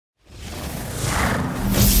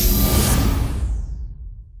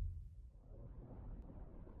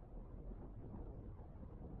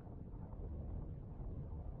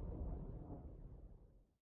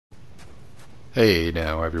Hey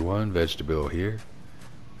now everyone, Vegetable here.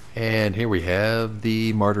 And here we have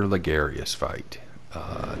the Martyr Logarius fight.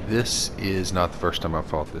 This is not the first time I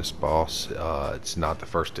fought this boss. It's not the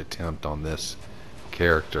first attempt on this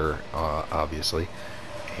character, obviously.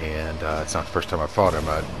 And it's not the first time I fought him,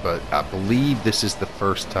 but I believe this is the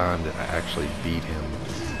first time that I actually beat him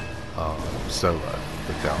solo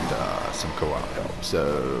without some co-op help.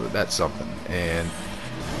 So that's something. And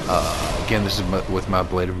again, this is with my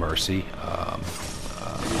Blade of Mercy.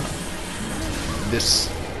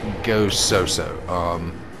 This goes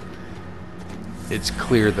so-so. It's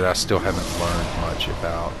clear that I still haven't learned much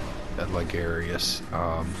about Logarius.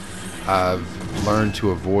 I've learned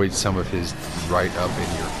to avoid some of his right up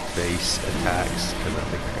in your face attacks because I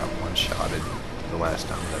think I got one-shotted the last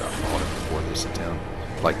time that I fought him before this attempt,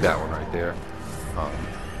 like that one right there.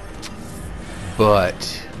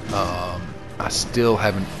 But I still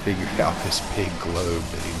haven't figured out this big globe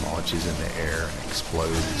that he launches in the air and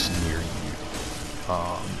explodes near you.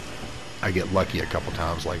 I get lucky a couple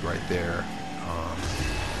times, like right there.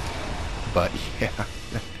 But yeah,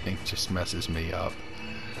 that thing just messes me up.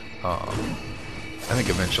 I think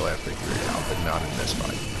eventually I figure it out, but not in this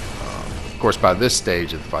fight. Of course, by this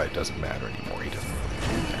stage of the fight, it doesn't matter anymore. He doesn't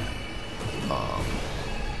really do that.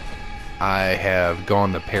 I have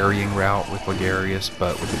gone the parrying route with Logarius,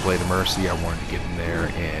 but with the Blade of Mercy, I wanted to get in there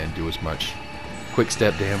and do as much quick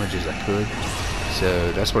step damage as I could.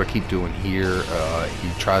 So that's what I keep doing here. He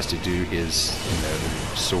tries to do his,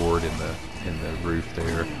 sword in the roof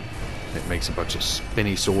there. It makes a bunch of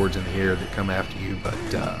spinny swords in the air that come after you, but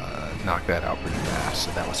knock that out pretty fast.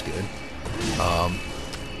 So that was good.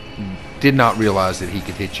 Did not realize that he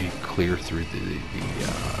could hit you clear through the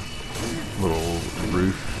little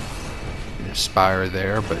roof spire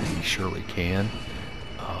there, but he surely can.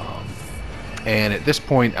 And at this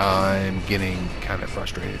point, I'm getting kind of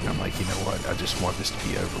frustrated. I'm like, you know what? I just want this to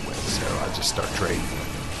be over with. So I just start trading.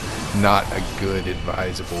 Not a good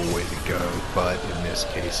advisable way to go, but in this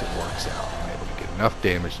case, it works out. I'm able to get enough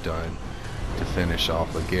damage done to finish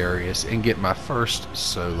off Logarius and get my first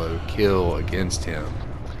solo kill against him.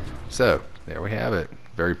 So there we have it.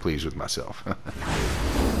 Very pleased with myself.